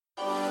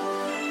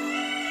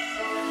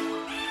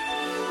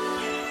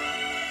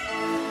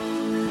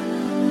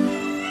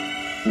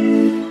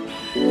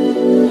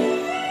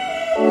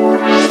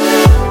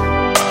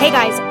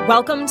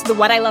Welcome to the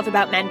What I Love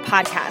About Men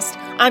podcast.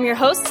 I'm your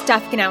host,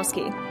 Steph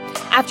Ganowski.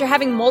 After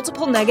having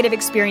multiple negative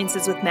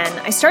experiences with men,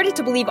 I started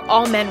to believe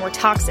all men were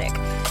toxic.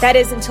 That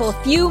is, until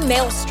a few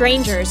male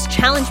strangers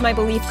challenged my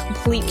belief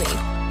completely.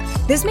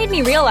 This made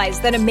me realize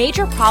that a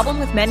major problem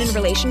with men in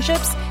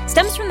relationships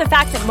stems from the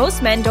fact that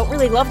most men don't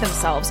really love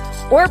themselves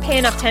or pay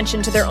enough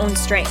attention to their own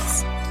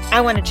strengths. I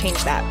want to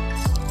change that.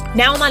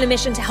 Now I'm on a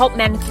mission to help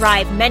men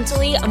thrive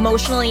mentally,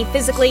 emotionally,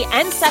 physically,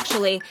 and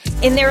sexually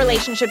in their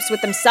relationships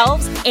with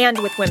themselves and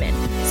with women.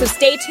 So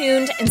stay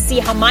tuned and see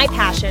how my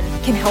passion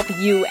can help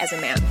you as a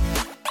man.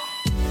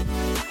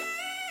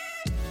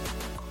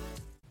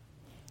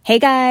 Hey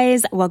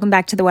guys, welcome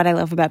back to the What I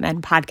Love About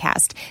Men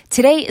podcast.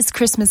 Today is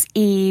Christmas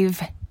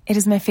Eve. It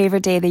is my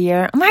favorite day of the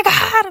year. Oh my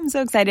God, I'm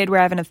so excited. We're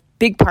having a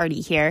big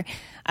party here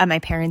at my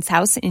parents'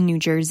 house in New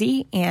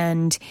Jersey,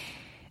 and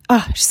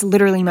just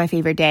literally my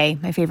favorite day,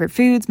 my favorite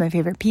foods, my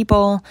favorite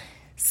people,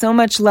 so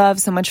much love,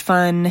 so much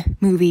fun,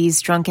 movies,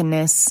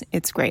 drunkenness.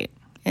 It's great.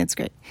 It's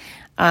great.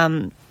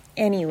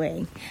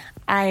 Anyway,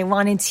 I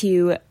wanted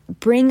to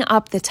bring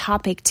up the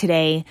topic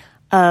today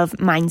of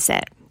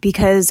mindset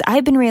because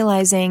I've been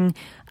realizing,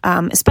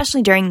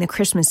 especially during the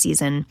Christmas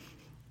season,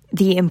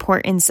 the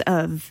importance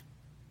of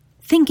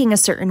thinking a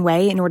certain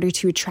way in order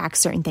to attract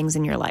certain things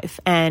in your life.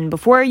 And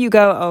before you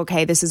go,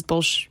 okay, this is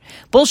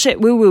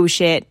bullshit, woo-woo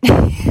shit,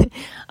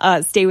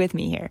 stay with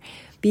me here.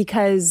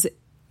 Because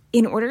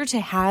in order to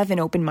have an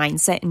open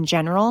mindset in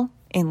general,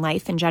 in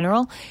life in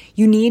general,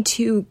 you need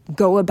to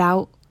go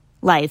about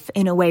life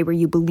in a way where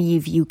you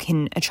believe you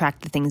can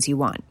attract the things you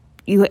want.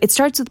 It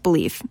starts with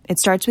belief. It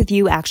starts with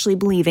you actually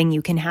believing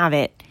you can have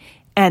it,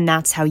 and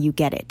that's how you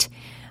get it.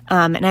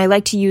 And I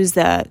like to use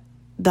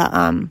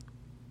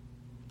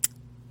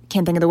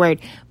can't think of the word,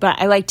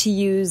 but I like to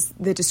use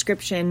the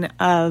description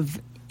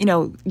of,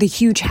 the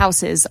huge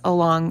houses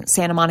along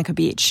Santa Monica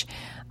Beach.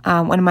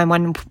 One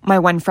of my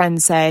one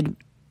friend said,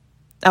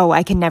 "Oh,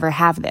 I can never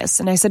have this."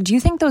 And I said, "Do you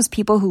think those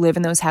people who live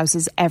in those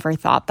houses ever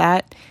thought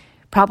that?"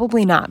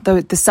 Probably not.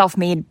 The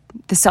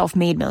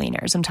self-made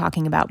millionaires I'm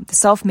talking about. The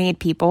self-made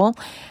people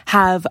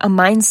have a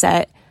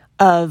mindset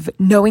of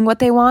knowing what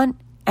they want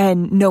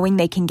and knowing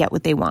they can get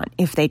what they want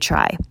if they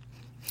try.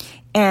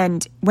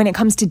 And when it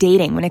comes to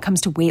dating, when it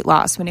comes to weight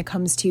loss, when it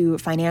comes to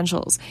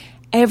financials,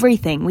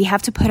 everything, we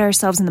have to put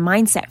ourselves in the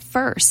mindset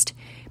first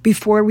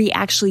before we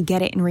actually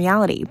get it in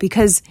reality.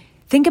 Because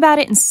think about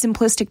it in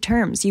simplistic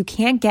terms. You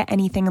can't get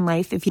anything in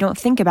life if you don't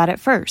think about it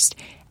first.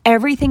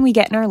 Everything we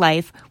get in our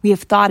life, we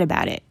have thought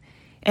about it.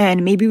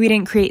 And maybe we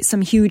didn't create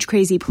some huge,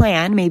 crazy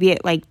plan. Maybe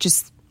it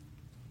just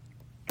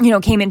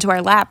came into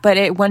our lap. But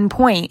at one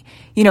point,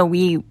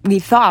 we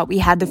thought, we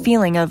had the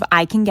feeling of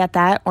I can get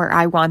that or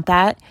I want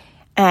that.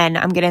 And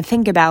I'm going to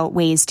think about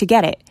ways to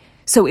get it.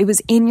 So it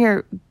was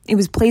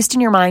placed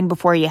in your mind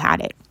before you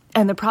had it.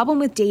 And the problem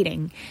with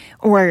dating,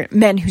 or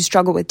men who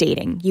struggle with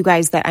dating, you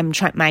guys that I'm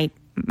trying, my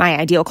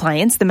ideal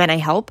clients, the men I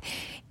help,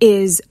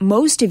 is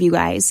most of you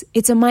guys,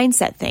 it's a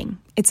mindset thing.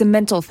 It's a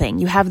mental thing.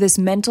 You have this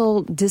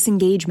mental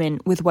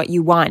disengagement with what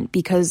you want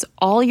because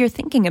all you're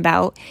thinking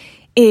about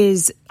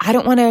is, I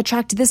don't want to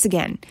attract this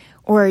again.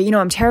 Or,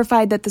 I'm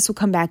terrified that this will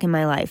come back in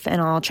my life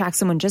and I'll attract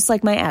someone just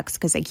like my ex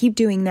because I keep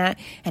doing that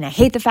and I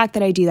hate the fact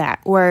that I do that.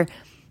 Or,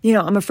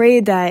 I'm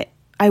afraid that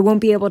I won't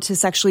be able to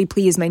sexually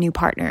please my new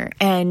partner.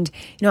 And,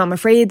 I'm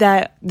afraid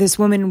that this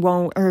woman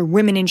won't, or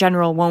women in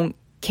general won't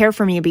care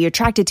for me or be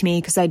attracted to me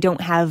because I don't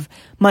have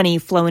money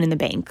flowing in the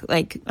bank.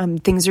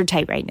 Things are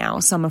tight right now.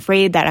 So I'm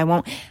afraid that I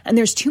won't. And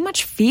there's too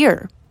much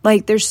fear.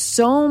 There's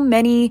so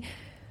many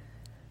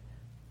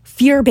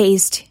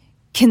fear-based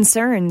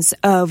concerns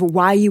of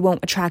why you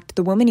won't attract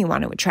the woman you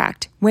want to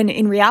attract. When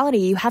in reality,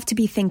 you have to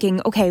be thinking,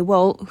 okay,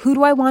 well, who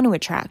do I want to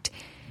attract?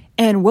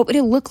 And what would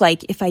it look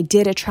like if I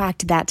did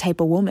attract that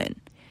type of woman?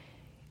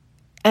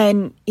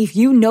 And if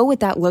you know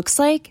what that looks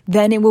like,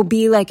 then it will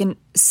be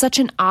such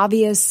an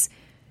obvious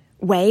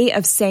way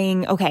of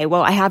saying, okay,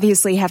 well, I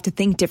obviously have to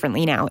think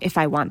differently now if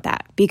I want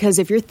that. Because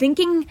if you're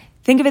think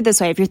of it this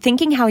way, if you're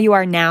thinking how you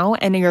are now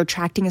and you're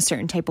attracting a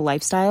certain type of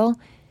lifestyle,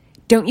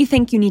 don't you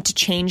think you need to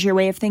change your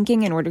way of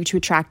thinking in order to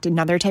attract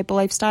another type of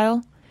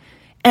lifestyle?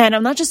 And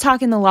I'm not just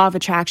talking the law of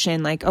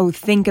attraction,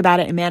 think about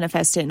it and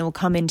manifest it and it will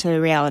come into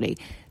reality.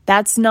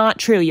 That's not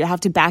true. You have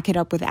to back it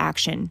up with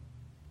action.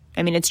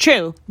 I mean, it's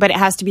true, but it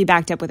has to be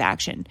backed up with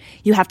action.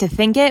 You have to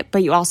think it,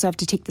 but you also have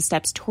to take the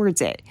steps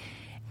towards it.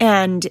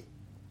 And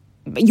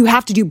you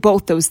have to do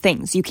both those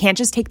things. You can't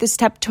just take the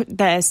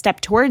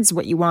step towards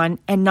what you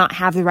want and not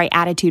have the right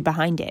attitude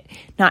behind it,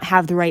 not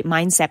have the right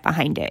mindset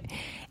behind it.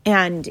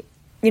 And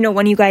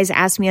when you guys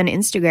asked me on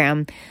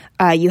Instagram,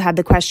 you had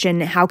the question,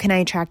 how can I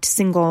attract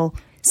single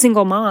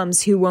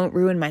moms who won't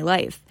ruin my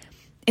life?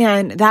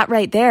 And that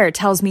right there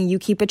tells me you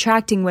keep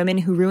attracting women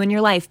who ruin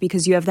your life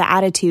because you have the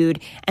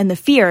attitude and the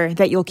fear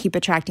that you'll keep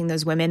attracting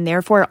those women.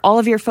 Therefore, all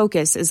of your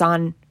focus is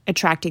on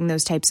attracting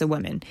those types of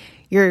women.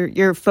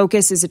 Your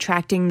focus is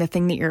attracting the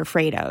thing that you're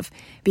afraid of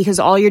because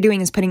all you're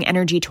doing is putting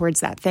energy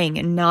towards that thing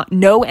and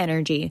no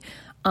energy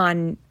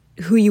on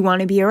who you want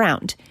to be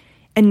around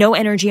and no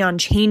energy on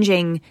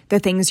changing the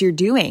things you're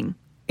doing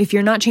If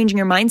you're not changing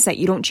your mindset,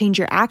 you don't change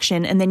your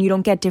action, and then you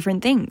don't get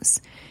different things.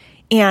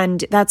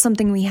 And that's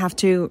something we have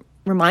to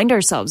remind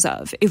ourselves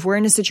of. If we're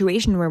in a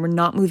situation where we're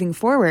not moving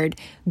forward,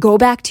 go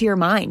back to your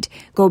mind,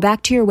 go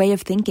back to your way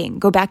of thinking,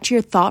 go back to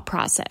your thought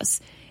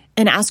process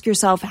and ask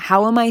yourself,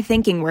 how am I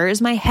thinking? Where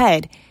is my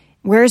head?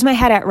 Where is my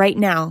head at right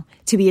now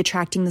to be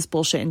attracting this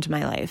bullshit into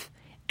my life?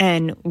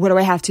 And what do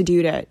I have to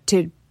do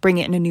to bring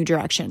it in a new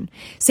direction?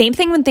 Same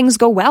thing when things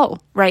go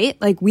well,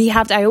 right? Like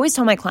I always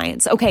tell my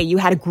clients, okay, you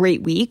had a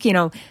great week. You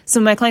know,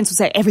 some of my clients will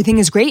say, everything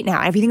is great now.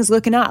 Everything's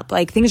looking up.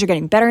 Like things are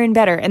getting better and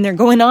better. And they're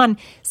going on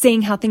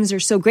saying how things are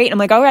so great. I'm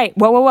like, all right,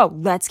 whoa.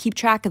 Let's keep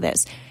track of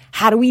this.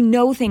 How do we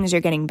know things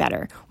are getting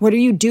better? What are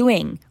you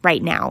doing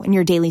right now in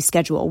your daily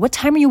schedule? What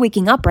time are you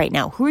waking up right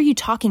now? Who are you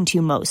talking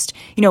to most?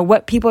 You know,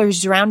 what people are you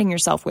surrounding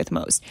yourself with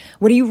most?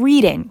 What are you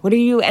reading?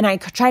 And I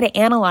try to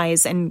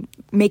analyze and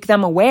make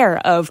them aware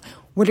of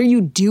what are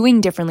you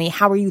doing differently?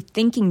 How are you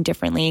thinking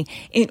differently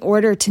in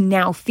order to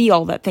now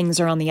feel that things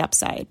are on the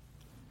upside?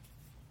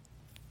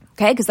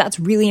 Okay, because that's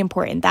really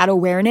important. That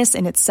awareness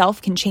in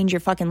itself can change your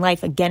fucking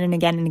life again and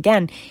again and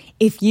again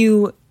if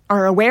you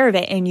are aware of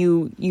it and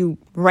you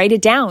write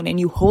it down and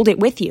you hold it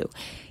with you.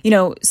 You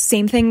know,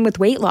 same thing with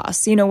weight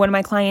loss. You know, one of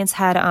my clients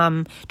had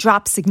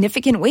dropped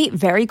significant weight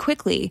very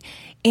quickly.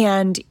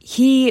 And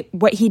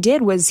what he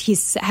did was he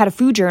had a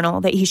food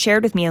journal that he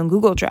shared with me on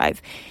Google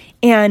Drive.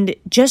 And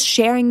just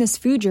sharing this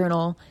food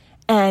journal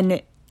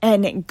and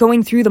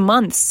going through the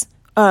months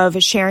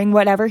of sharing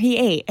whatever he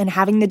ate and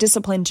having the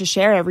discipline to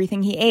share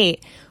everything he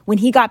ate, when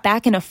he got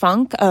back in a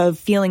funk of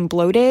feeling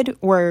bloated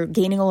or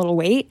gaining a little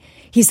weight,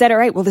 he said, all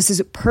right, well, this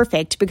is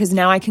perfect because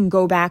now I can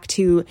go back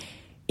to,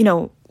 you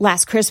know,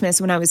 last Christmas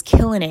when I was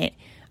killing it.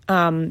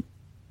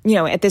 You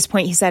know, at this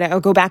point, he said, I'll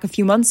go back a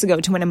few months ago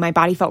to when my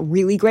body felt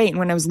really great and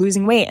when I was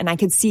losing weight and I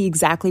could see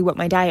exactly what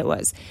my diet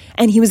was.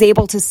 And he was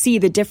able to see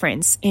the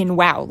difference in,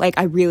 wow, like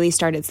I really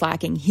started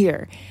slacking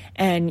here.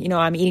 And, you know,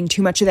 I'm eating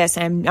too much of this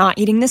and I'm not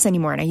eating this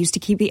anymore. And I used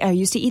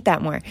to eat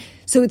that more.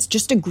 So it's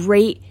just a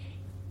great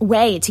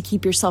way to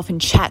keep yourself in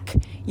check.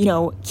 You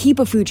know, keep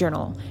a food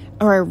journal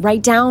or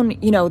write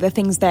down, you know, the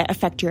things that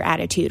affect your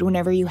attitude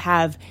whenever you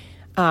have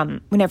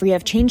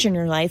change in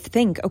your life.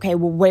 Think, okay,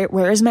 well,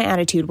 where is my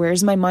attitude? Where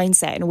is my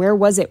mindset? And where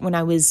was it when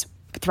I was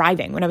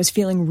thriving, when I was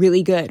feeling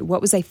really good?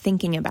 What was I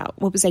thinking about?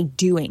 What was I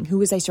doing? Who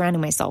was I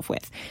surrounding myself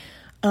with?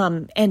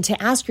 And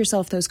to ask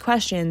yourself those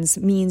questions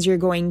means you're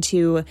going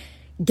to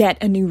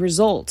get a new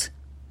result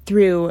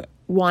through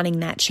wanting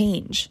that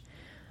change.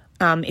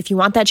 If you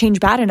want that change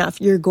bad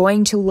enough, you're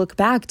going to look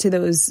back to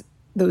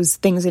those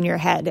things in your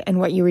head and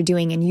what you were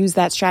doing and use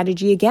that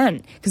strategy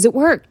again because it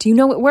worked. You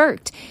know, it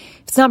worked.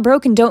 If it's not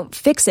broken, don't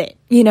fix it.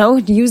 You know,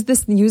 use the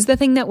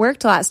thing that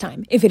worked last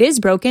time. If it is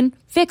broken,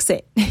 fix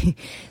it.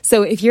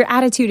 So if your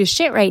attitude is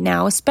shit right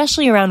now,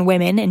 especially around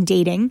women and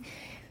dating,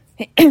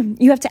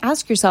 you have to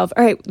ask yourself,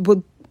 all right,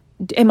 well,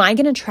 am I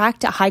going to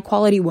attract a high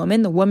quality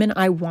woman, the woman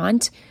I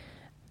want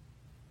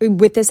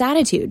with this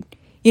attitude?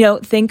 You know,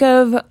 think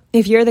of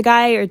if you're the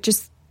guy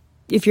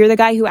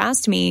who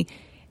asked me,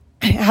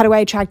 how do I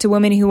attract a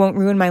woman who won't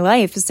ruin my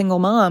life, a single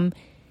mom?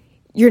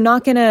 You're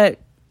not going to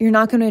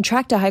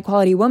attract a high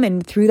quality woman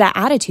through that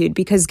attitude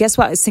because guess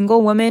what? A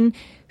single woman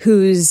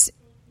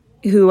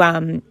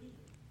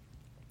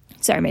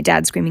sorry, my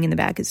dad's screaming in the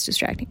back is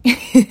distracting.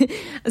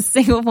 A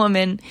single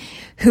woman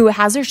who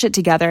has her shit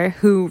together,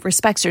 who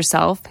respects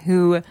herself,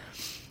 who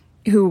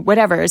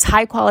whatever is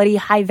high quality,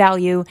 high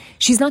value.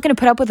 She's not going to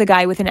put up with a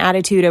guy with an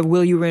attitude of,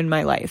 will you ruin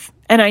my life?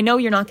 And I know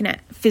you're not going to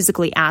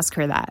physically ask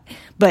her that,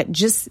 but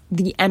just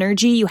the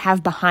energy you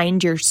have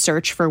behind your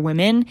search for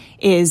women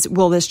is,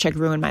 will this chick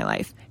ruin my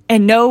life?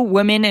 And no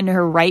woman in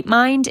her right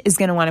mind is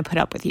going to want to put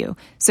up with you.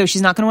 So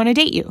she's not going to want to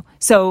date you.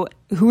 So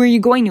who are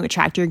you going to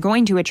attract? You're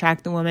going to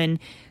attract the woman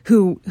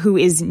who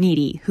is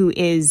needy, who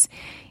is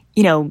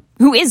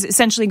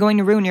essentially going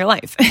to ruin your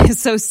life.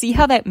 So see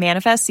how that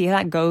manifests, see how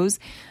that goes.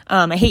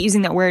 I hate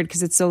using that word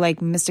because it's so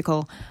like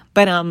mystical,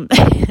 but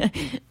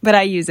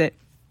I use it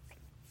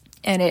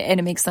and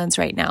it makes sense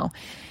right now.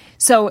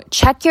 So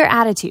check your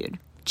attitude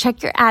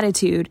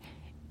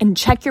and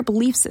check your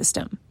belief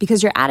system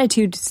because your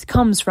attitude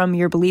comes from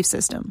your belief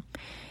system.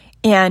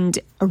 And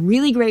a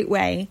really great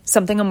way,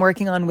 something I'm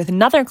working on with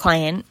another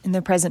client in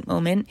the present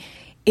moment,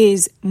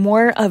 is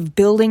more of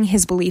building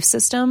his belief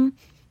system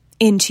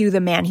into the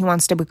man he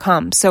wants to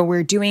become. So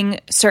we're doing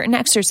certain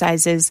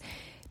exercises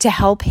to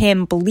help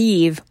him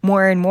believe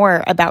more and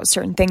more about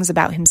certain things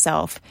about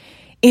himself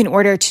in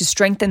order to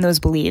strengthen those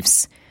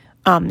beliefs,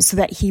 so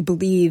that he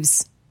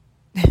believes,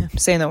 I'm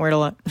saying that word a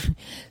lot,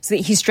 so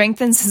that he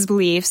strengthens his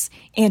beliefs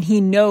and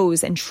he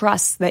knows and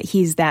trusts that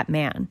he's that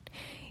man.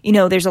 You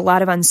know, there's a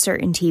lot of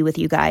uncertainty with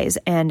you guys,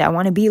 and I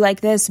want to be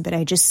like this, but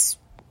I just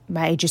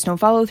don't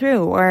follow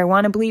through, or I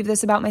want to believe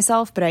this about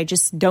myself, but I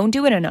just don't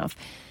do it enough.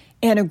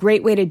 And a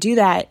great way to do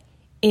that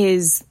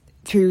is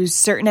through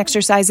certain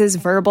exercises,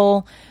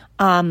 verbal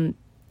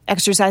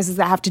exercises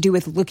that have to do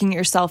with looking at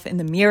yourself in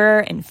the mirror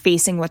and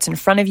facing what's in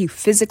front of you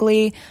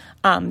physically.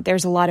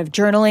 There's a lot of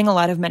journaling, a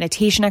lot of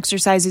meditation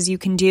exercises you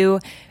can do.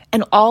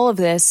 And all of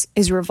this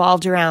is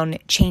revolved around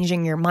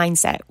changing your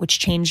mindset, which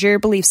changes your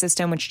belief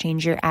system, which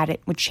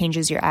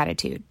changes your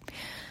attitude.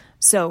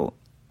 So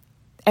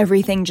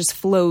everything just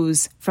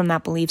flows from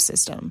that belief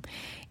system.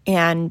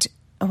 And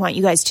I want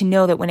you guys to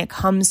know that when it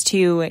comes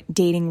to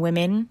dating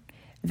women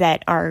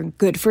that are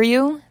good for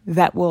you,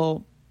 that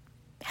will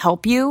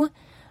help you,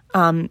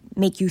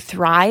 make you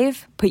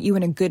thrive, put you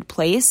in a good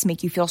place,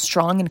 make you feel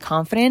strong and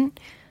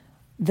confident,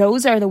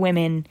 those are the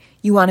women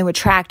you want to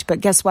attract.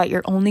 But guess what?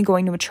 You're only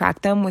going to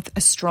attract them with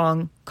a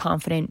strong,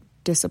 confident,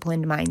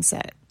 disciplined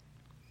mindset.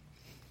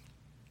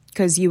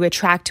 Because you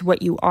attract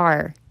what you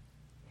are.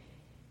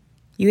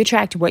 You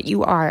attract what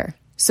you are.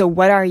 So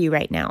what are you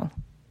right now?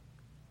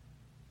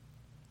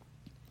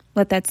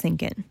 Let that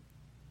sink in.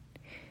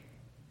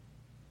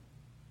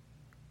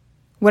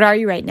 What are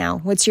you right now?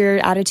 What's your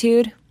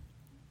attitude?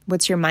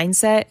 What's your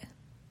mindset?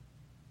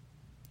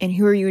 And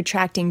who are you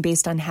attracting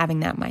based on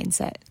having that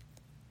mindset?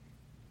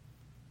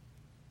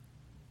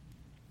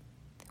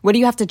 What do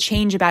you have to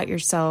change about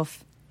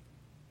yourself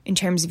in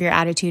terms of your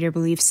attitude or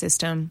belief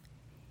system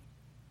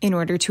in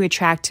order to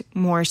attract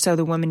more so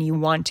the woman you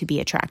want to be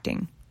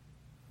attracting?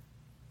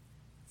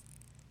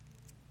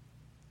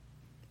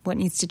 What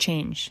needs to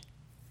change?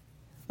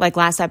 Like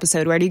last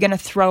episode, what are you going to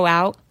throw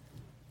out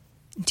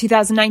in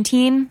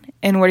 2019?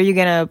 And what are you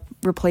going to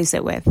replace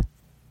it with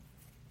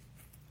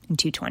in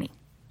 2020?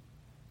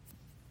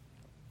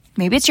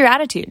 Maybe it's your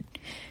attitude.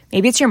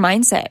 Maybe it's your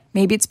mindset.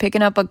 Maybe it's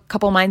picking up a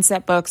couple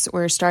mindset books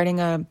or starting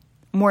a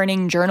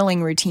morning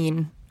journaling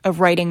routine of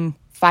writing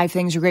 5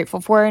 things you're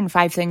grateful for and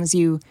 5 things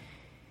you're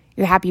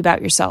happy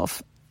about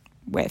yourself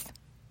with.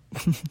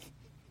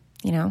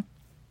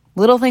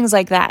 Little things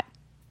like that.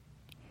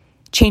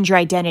 Change your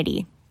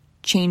identity.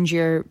 Change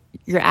your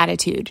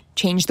attitude.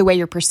 Change the way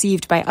you're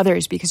perceived by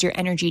others because your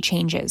energy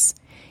changes.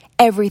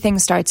 Everything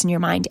starts in your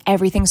mind.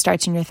 Everything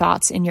starts in your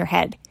thoughts, in your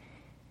head,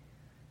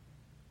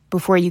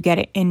 before you get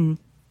it in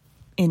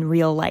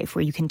real life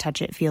where you can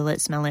touch it, feel it,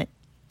 smell it,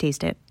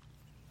 taste it.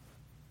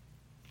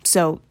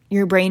 So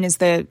your brain is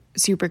the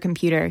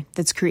supercomputer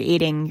that's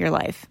creating your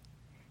life.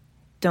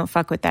 Don't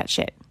fuck with that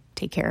shit.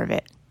 Take care of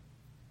it.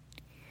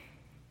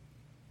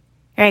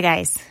 All right,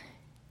 guys.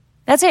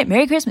 That's it.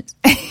 Merry Christmas.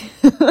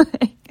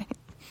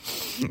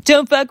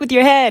 Don't fuck with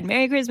your head.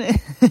 Merry Christmas.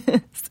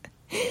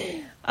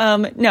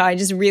 No,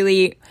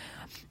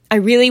 I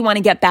really want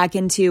to get back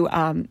into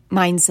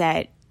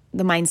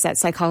the mindset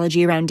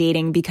psychology around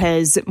dating,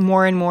 because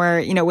more and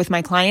more, with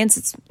my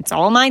clients, it's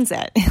all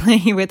mindset.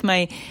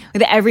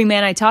 with every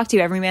man I talk to,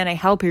 every man I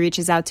help who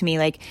reaches out to me,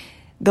 like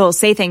they'll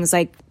say things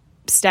like,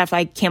 Steph,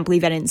 I can't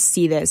believe I didn't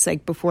see this.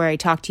 Like before I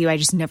talked to you, I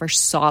just never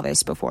saw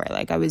this before.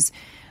 Like I was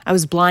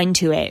blind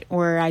to it,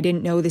 or I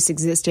didn't know this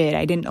existed.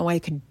 I didn't know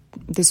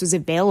this was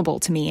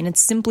available to me. And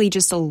it's simply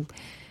just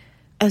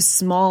a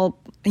small,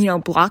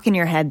 block in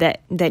your head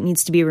that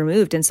needs to be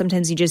removed. And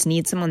sometimes you just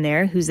need someone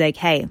there who's like,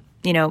 hey,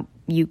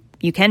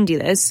 you can do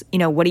this.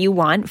 What do you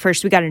want?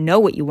 First, we got to know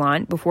what you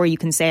want before you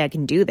can say I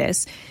can do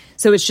this.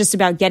 So it's just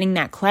about getting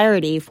that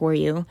clarity for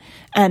you.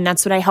 And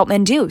that's what I help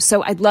men do.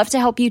 So I'd love to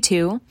help you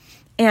too.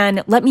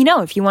 And let me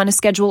know if you want to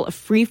schedule a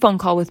free phone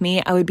call with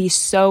me. I would be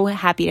so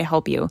happy to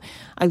help you.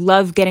 I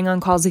love getting on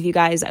calls with you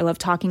guys. I love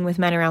talking with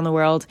men around the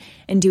world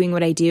and doing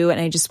what I do. And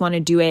I just want to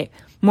do it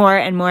more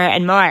and more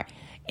and more.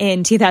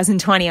 In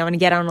 2020, I want to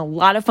get on a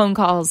lot of phone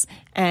calls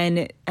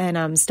and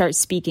start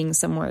speaking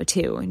somewhere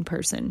too in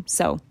person.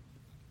 So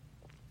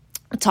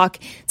I'll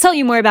tell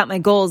you more about my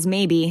goals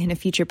maybe in a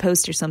future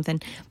post or something.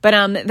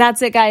 But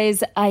that's it,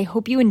 guys. I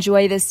hope you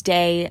enjoy this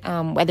day,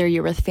 whether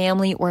you're with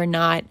family or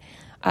not.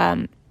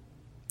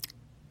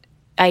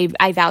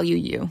 I value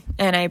you,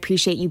 and I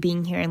appreciate you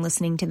being here and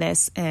listening to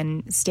this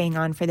and staying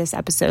on for this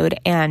episode.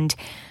 And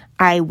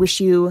I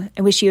wish you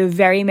a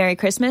very Merry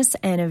Christmas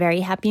and a very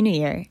Happy New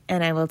Year.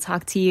 And I will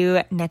talk to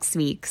you next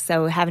week.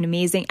 So have an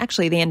amazing,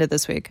 the end of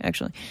this week,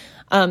 So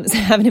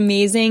have an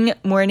amazing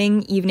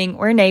morning, evening,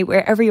 or night,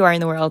 wherever you are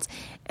in the world,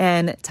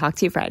 and talk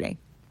to you Friday.